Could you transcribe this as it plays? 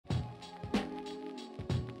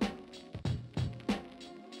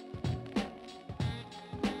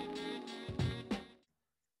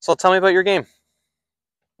So tell me about your game.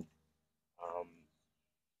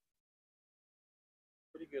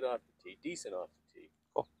 Pretty good off the tee, decent off the tee.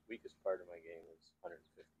 Cool. Weakest part of my game was 150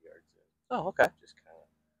 yards in. Oh, okay. Just kind of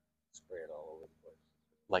spray it all over the place.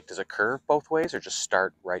 Like, does it curve both ways, or just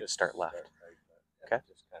start right, Just start left? Start right, okay.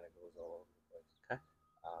 It just kind of goes all over the place. Okay.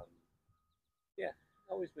 Yeah,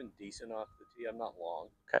 always been decent off the tee. I'm not long.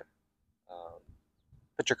 Okay.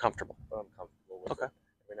 But you're comfortable. But I'm comfortable with it.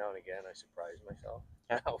 Every now and again, I surprise myself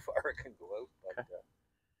how far it can go out. But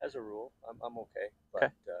as a rule, I'm okay.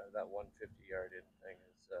 But that 150-yard in thing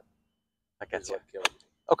is what kills me.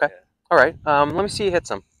 Okay. Yeah. All right. Let me see you hit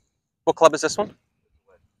some. What club is this one?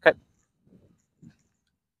 Okay.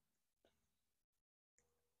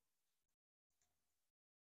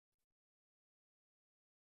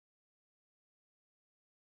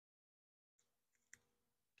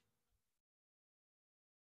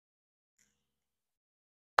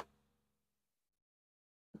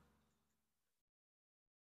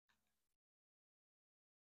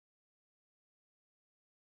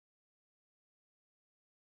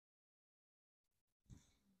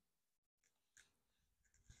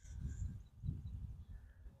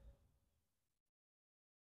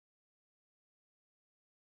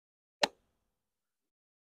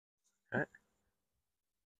 All right.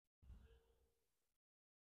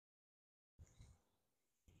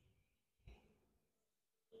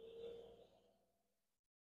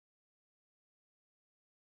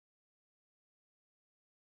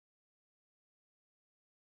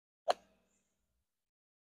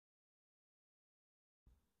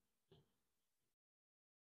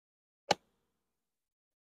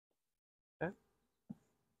 Okay.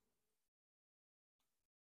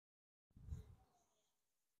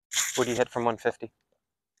 What do you hit from 150?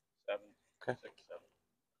 7. Okay. 6, 7.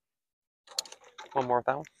 One more with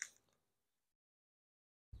that one.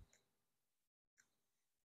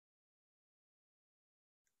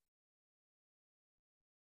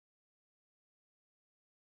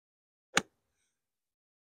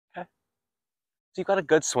 Okay. So you've got a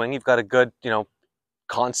good swing. You've got a good,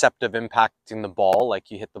 concept of impacting the ball.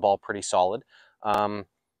 Like, you hit the ball pretty solid. I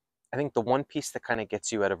think the one piece that kind of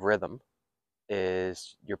gets you out of rhythm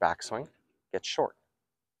is your backswing gets short.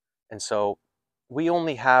 And so we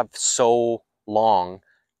only have so long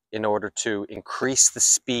in order to increase the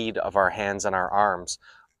speed of our hands and our arms.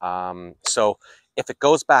 So if it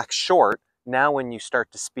goes back short, now when you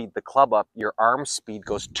start to speed the club up, your arm speed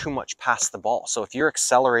goes too much past the ball. So if you're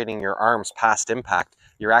accelerating your arms past impact,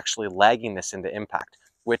 you're actually lagging this into impact,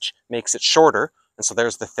 which makes it shorter. And so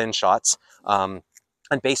there's the thin shots. And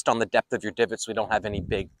based on the depth of your divots, we don't have any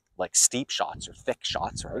big, like, steep shots or thick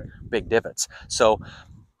shots, right? Big divots. So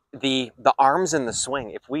the arms in the swing,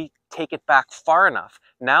 if we take it back far enough,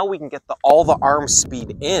 now we can get all the arm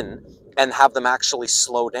speed in and have them actually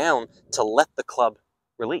slow down to let the club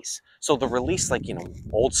release. So the release, like,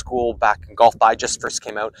 old school, back in Golf Digest first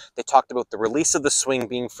came out, they talked about the release of the swing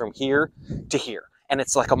being from here to here. And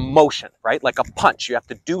it's like a motion, right? Like a punch. You have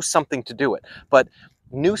to do something to do it. But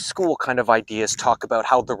new school kind of ideas talk about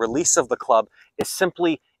how the release of the club is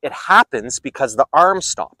simply, it happens because the arm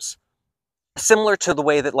stops. Similar to the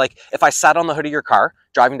way that, like, if I sat on the hood of your car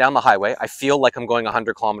driving down the highway, I feel like I'm going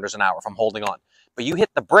 100 kilometers an hour if I'm holding on. But you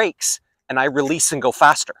hit the brakes and I release and go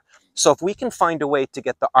faster. So if we can find a way to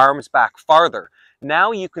get the arms back farther,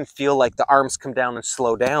 now you can feel like the arms come down and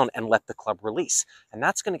slow down and let the club release. And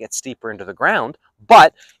that's going to get steeper into the ground,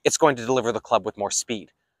 but it's going to deliver the club with more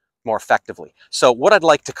speed, more effectively. So what I'd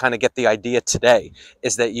like to kind of get the idea today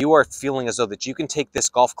is that you are feeling as though that you can take this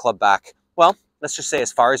golf club back, well, let's just say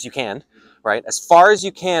as far as you can, right? As far as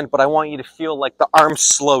you can, but I want you to feel like the arms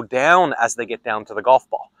slow down as they get down to the golf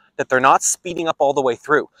ball, that they're not speeding up all the way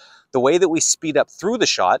through. The way that we speed up through the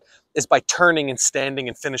shot is by turning and standing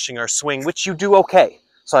and finishing our swing, which you do okay.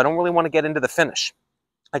 So I don't really want to get into the finish.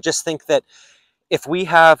 I just think that if we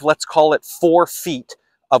have, let's call it 4 feet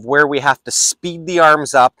of where we have to speed the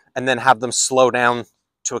arms up and then have them slow down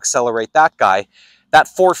to accelerate that guy, that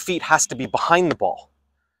 4 feet has to be behind the ball.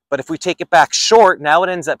 But if we take it back short, now it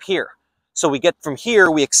ends up here. So we get from here,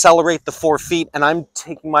 we accelerate the 4 feet, and I'm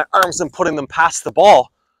taking my arms and putting them past the ball,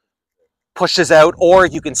 pushes out, or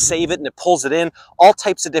you can save it and it pulls it in. All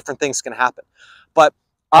types of different things can happen. But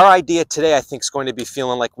our idea today, I think, is going to be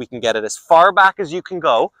feeling like we can get it as far back as you can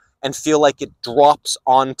go and feel like it drops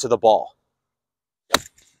onto the ball.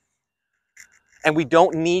 And we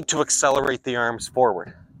don't need to accelerate the arms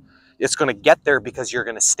forward. It's going to get there because you're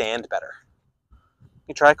going to stand better.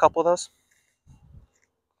 You try a couple of those?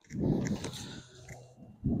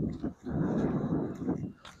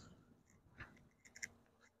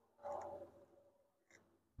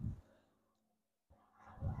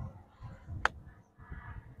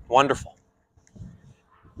 Wonderful.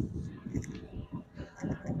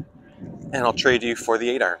 And I'll trade you for the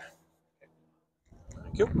 8-iron.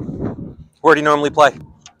 Thank you. Where do you normally play?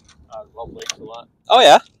 Love Lakes a lot. Oh,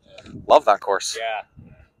 yeah? Love that course. Yeah.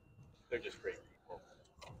 They're just great people.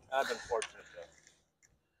 I've been fortunate to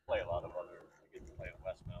play a lot of other. I get to play at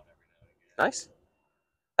Westmount every now and again. Nice.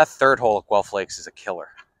 That third hole at Guelph Lakes is a killer.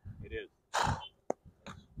 It is.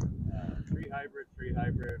 Three hybrid.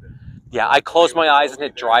 Yeah, I close my eyes and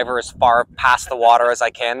hit driver as far past the water as I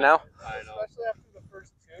can now. I know. Especially after the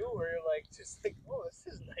first two, where you're like, just like, oh,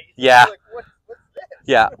 this is nice. Yeah. Like, what's this?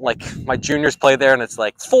 Yeah, like my juniors play there, and it's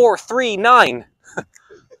like 439.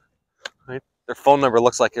 Right? Their phone number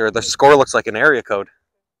looks like, or their score looks like an area code.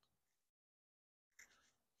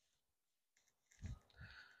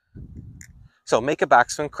 So make a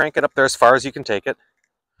backswing, crank it up there as far as you can take it,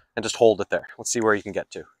 and just hold it there. Let's see where you can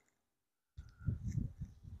get to.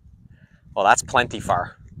 Well, that's plenty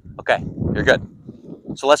far. Okay, you're good.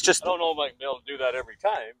 So let's just... I don't know if I can be able to do that every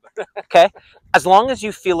time. Okay, as long as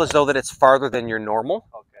you feel as though that it's farther than your normal,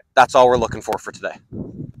 okay, that's all we're looking for today.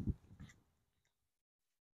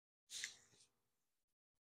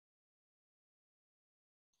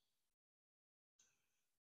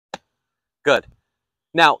 Good.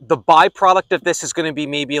 Now, the byproduct of this is going to be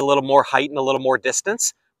maybe a little more height and a little more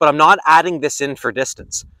distance, but I'm not adding this in for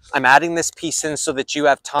distance. I'm adding this piece in so that you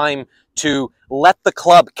have time to let the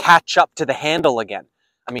club catch up to the handle again.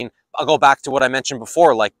 I mean, I'll go back to what I mentioned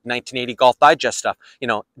before, like 1980 Golf Digest stuff. You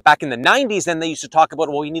know, back in the 90s, then they used to talk about,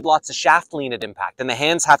 well, you need lots of shaft lean at impact, and the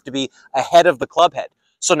hands have to be ahead of the club head.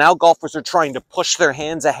 So now golfers are trying to push their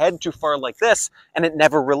hands ahead too far like this, and it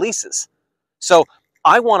never releases. So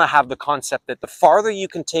I want to have the concept that the farther you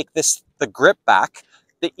can take the grip back,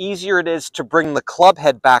 the easier it is to bring the club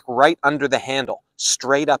head back right under the handle,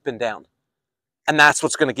 straight up and down. And that's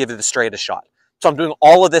what's going to give you the straightest shot. So I'm doing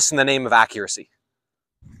all of this in the name of accuracy.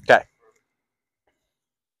 Okay.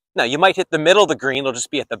 Now, you might hit the middle of the green, it'll just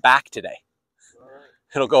be at the back today.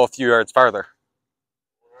 It'll go a few yards farther.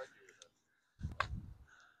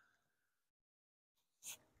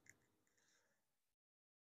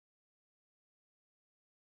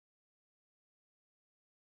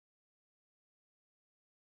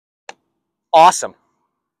 Awesome.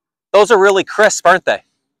 Those are really crisp, aren't they?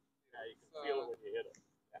 Yeah, you can feel it when you hit them.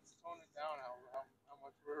 That's tone it down how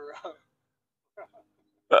much we're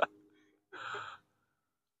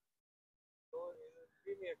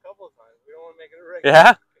beat me a couple of times. We don't want to make it a regular.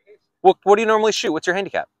 Yeah? What do you normally shoot? What's your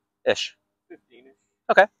handicap? Ish. 15-ish.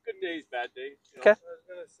 Okay. Good days, bad days. You Okay. know, I was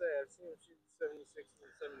going to say, I've seen him shoot 76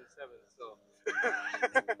 and 77, so.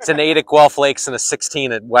 It's an 8 at Guelph Lakes and a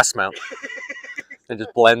 16 at Westmount. It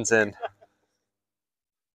just blends in.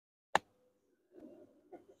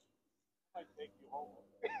 I take you home.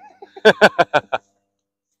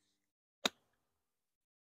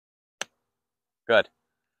 Good.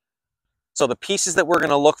 So the pieces that we're going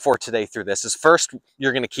to look for today through this is, first,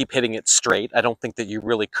 you're going to keep hitting it straight. I don't think that you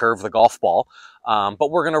really curve the golf ball, but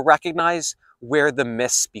we're going to recognize where the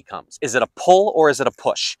miss becomes. Is it a pull or is it a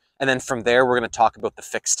push? And then from there, we're going to talk about the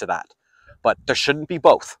fix to that. But there shouldn't be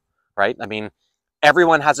both, right? I mean,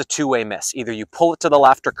 everyone has a two-way miss. Either you pull it to the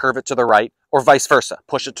left or curve it to the right, or vice versa.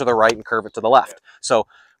 Push it to the right and curve it to the left. So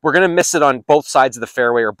we're going to miss it on both sides of the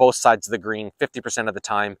fairway or both sides of the green 50% of the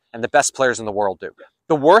time, and the best players in the world do.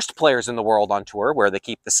 The worst players in the world on tour, where they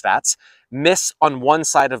keep the stats, miss on one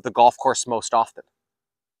side of the golf course most often,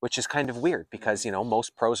 which is kind of weird because, you know,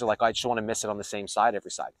 most pros are like, I just want to miss it on the same side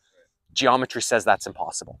every side. Geometry says that's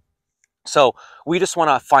impossible. So we just want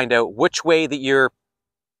to find out which way that you're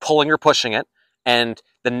pulling or pushing it, and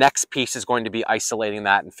the next piece is going to be isolating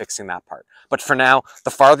that and fixing that part. But for now,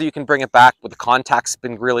 the farther you can bring it back, with the contact's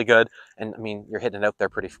been really good, and I mean, you're hitting it out there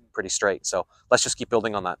pretty straight. So let's just keep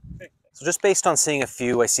building on that. So just based on seeing a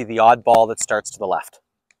few, I see the odd ball that starts to the left.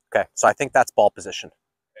 Okay, so I think that's ball position.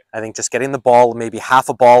 I think just getting the ball, maybe half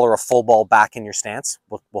a ball or a full ball back in your stance,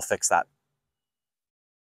 we'll fix that.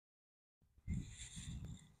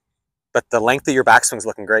 But the length of your backswing's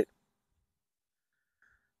looking great.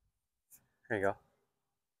 There you go.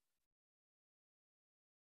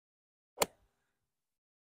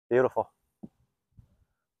 Beautiful.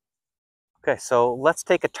 Okay, so let's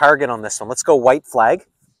take a target on this one. Let's go white flag.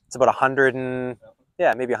 It's about 100 and,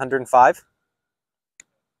 yeah, maybe 105.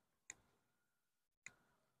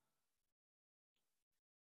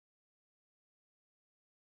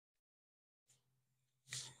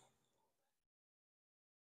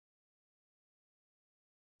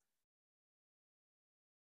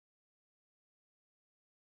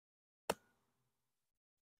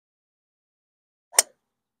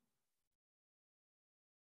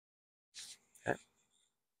 Okay.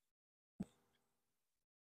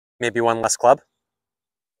 Maybe one less club?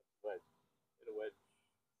 Wedge. Hit a wedge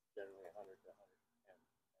generally 100 to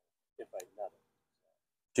 110 if I nut it.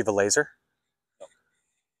 Do you have a laser? No.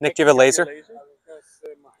 Nick, do you have a laser? I was going to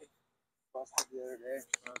say my busted the other day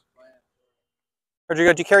when I was playing.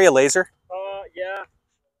 Rodrigo, do you carry a laser? Yeah.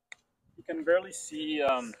 You can barely see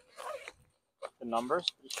the numbers.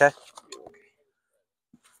 Okay.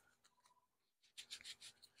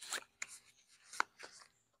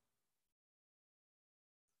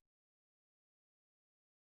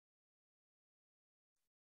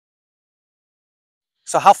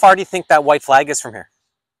 So how far do you think that white flag is from here?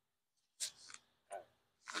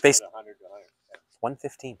 Based 100 to 110.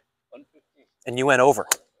 115. 115. And you went over.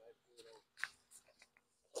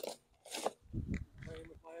 Playing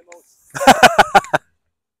with my emotions.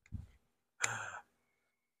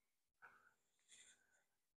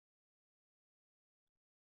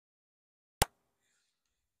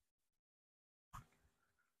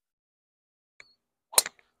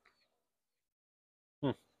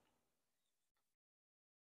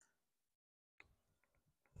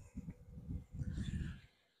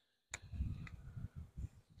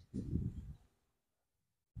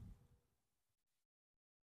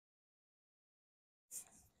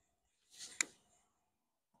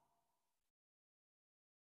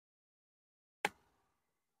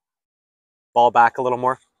 Ball back a little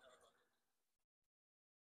more.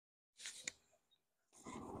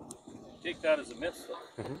 Take that as a miss,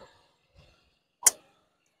 though. Mm-hmm.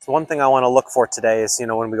 So one thing I want to look for today is,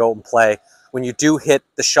 when we go out and play, when you do hit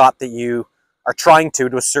the shot that you are trying to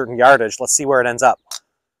a certain yardage, let's see where it ends up.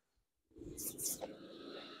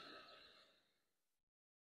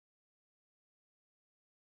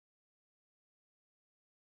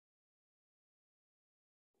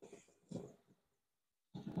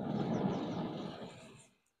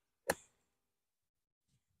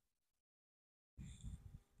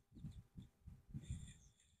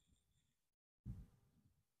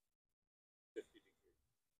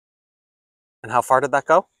 And how far did that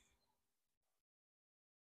go?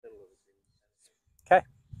 Okay,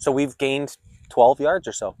 so we've gained 12 yards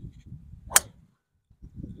or so.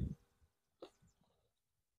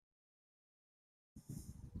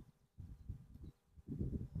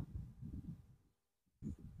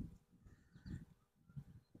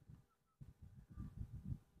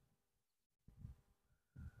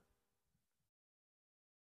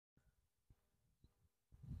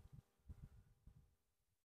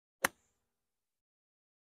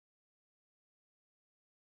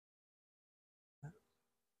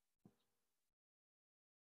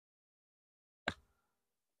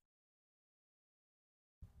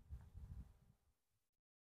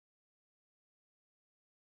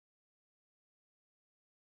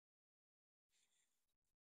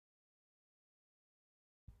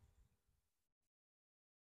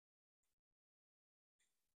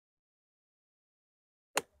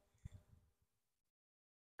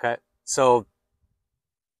 Okay, so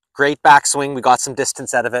great backswing. We got some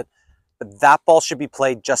distance out of it. But that ball should be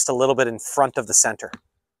played just a little bit in front of the center.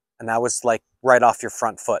 And that was like right off your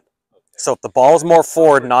front foot. Okay. So if the ball's more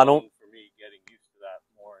forward, not only... For me, getting used to that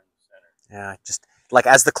more in the center. Yeah, just like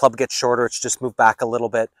as the club gets shorter, it's just moved back a little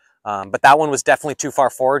bit. But that one was definitely too far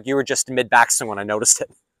forward. You were just mid backswing when I noticed it.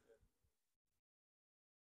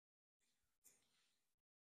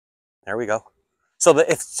 There we go. So if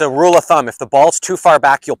it's a rule of thumb, if the ball's too far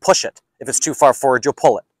back, you'll push it. If it's too far forward, you'll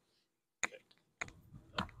pull it.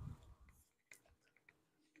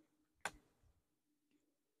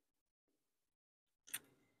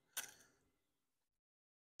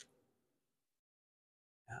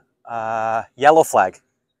 Yellow flag.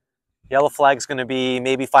 Yellow flag's going to be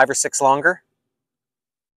maybe 5 or 6 longer.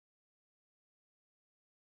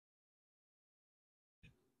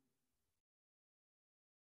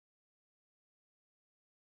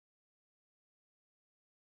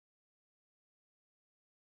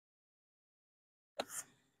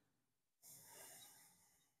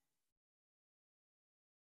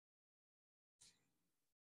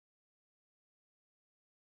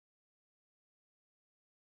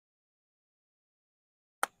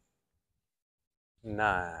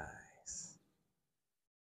 Nice.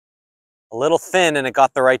 A little thin and it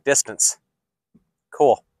got the right distance.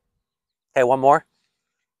 Cool. Okay, one more.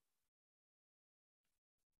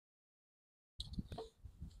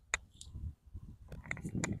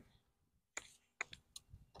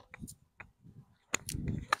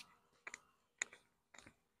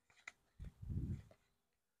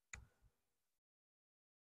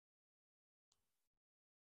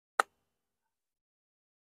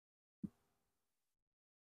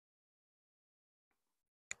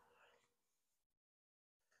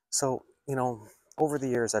 So, over the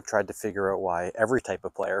years, I've tried to figure out why every type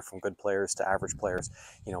of player, from good players to average players,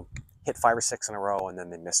 you know, hit 5 or 6 in a row and then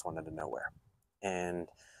they miss one out of nowhere. And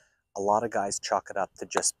a lot of guys chalk it up to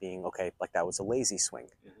just being, okay, like that was a lazy swing.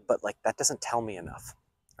 But like that doesn't tell me enough,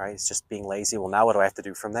 right? It's just being lazy. Well, now what do I have to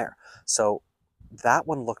do from there? So that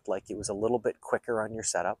one looked like it was a little bit quicker on your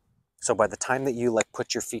setup. So by the time that you like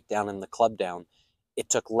put your feet down and the club down, it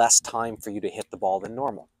took less time for you to hit the ball than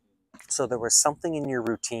normal. So there was something in your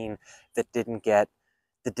routine that didn't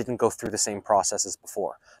go through the same process as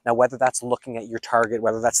before. Now, whether that's looking at your target,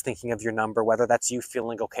 whether that's thinking of your number, whether that's you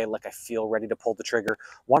feeling, okay, like I feel ready to pull the trigger,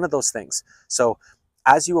 one of those things. So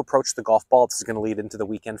as you approach the golf ball, this is going to lead into the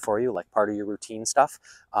weekend for you, like part of your routine stuff.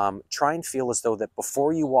 Try and feel as though that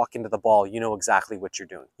before you walk into the ball, you know exactly what you're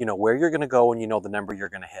doing. You know where you're going to go and you know the number you're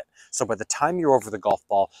going to hit. So by the time you're over the golf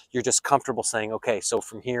ball, you're just comfortable saying, okay, so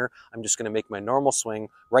from here, I'm just going to make my normal swing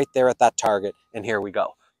right there at that target, and here we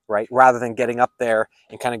go, right? Rather than getting up there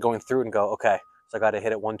and kind of going through and go, okay, so I got to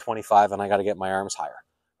hit it 125 and I got to get my arms higher,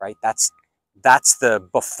 right? That's the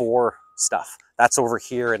before stuff. That's over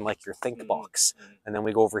here in like your think box. And then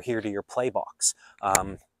we go over here to your play box.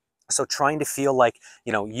 So trying to feel like,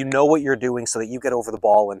 you know what you're doing so that you get over the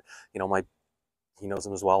ball. And, you know, he knows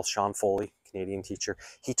him as well, Sean Foley, Canadian teacher.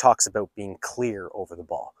 He talks about being clear over the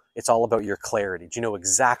ball. It's all about your clarity. Do you know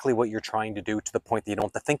exactly what you're trying to do to the point that you don't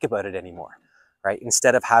have to think about it anymore, right?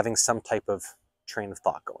 Instead of having some type of train of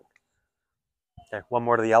thought going. Okay, one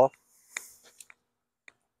more to the yellow.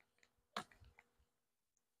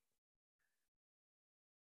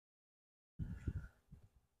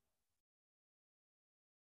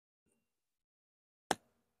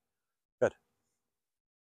 Good.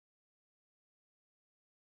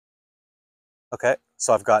 Okay,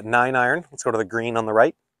 so I've got 9 iron. Let's go to the green on the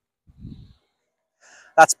right.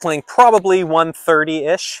 That's playing probably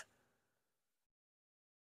 130-ish.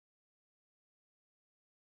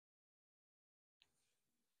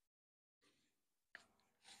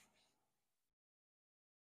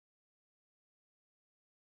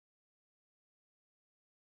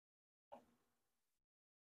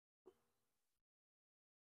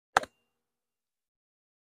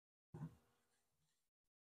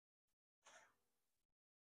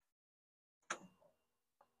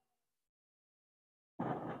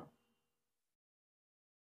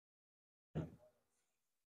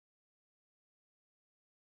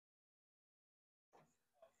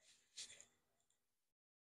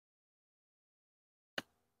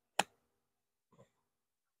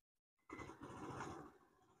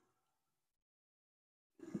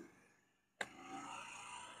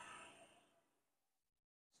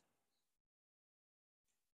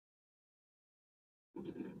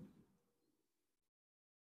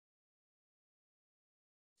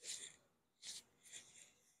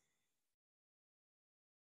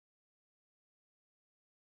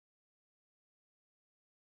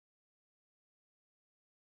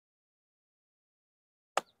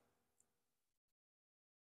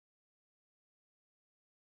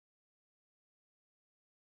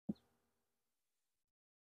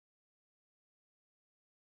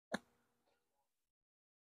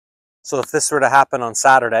 So if this were to happen on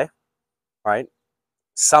Saturday, right,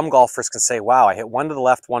 some golfers can say, wow, I hit one to the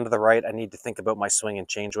left, one to the right. I need to think about my swing and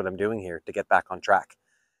change what I'm doing here to get back on track.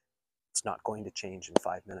 It's not going to change in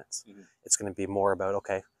 5 minutes. It's going to be more about,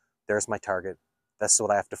 okay, there's my target. This is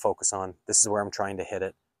what I have to focus on. This is where I'm trying to hit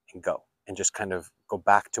it, and go. And just kind of go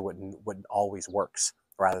back to what always works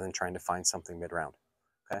rather than trying to find something mid-round.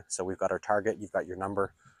 Okay, so we've got our target. You've got your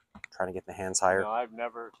number. Trying to get the hands higher. You know, I've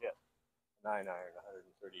never hit 9 iron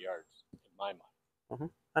 130 yards in my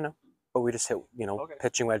mind. I know. But we just hit,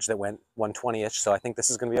 pitching wedge that went 120-ish, so I think this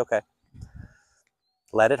is going to be okay.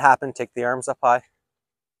 Let it happen. Take the arms up high.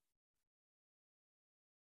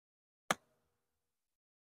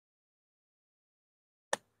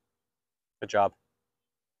 Good job.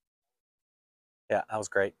 Yeah, that was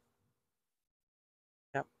great.